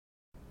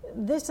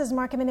This is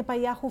Market Minute by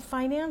Yahoo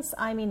Finance.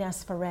 I'm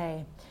Ines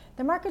Ferre.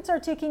 The markets are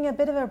taking a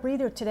bit of a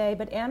breather today,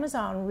 but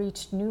Amazon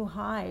reached new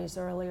highs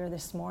earlier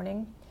this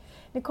morning.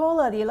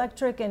 Nikola, the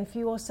electric and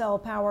fuel cell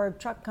powered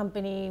truck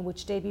company,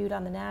 which debuted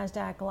on the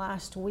NASDAQ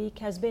last week,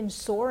 has been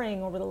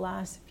soaring over the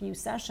last few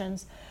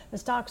sessions. The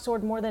stock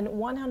soared more than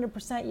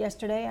 100%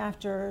 yesterday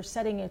after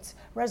setting its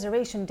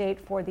reservation date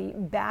for the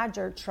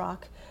Badger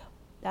truck.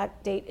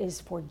 That date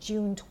is for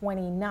June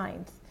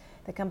 29th.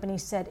 The company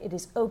said it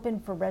is open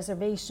for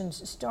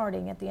reservations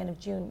starting at the end of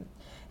June.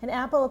 And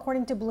Apple,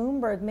 according to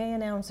Bloomberg, may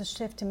announce a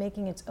shift to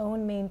making its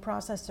own main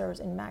processors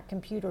in Mac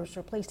computers,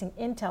 replacing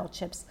Intel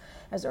chips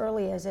as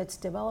early as its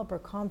developer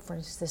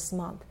conference this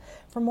month.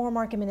 For more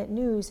Market Minute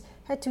news,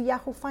 head to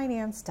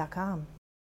yahoofinance.com.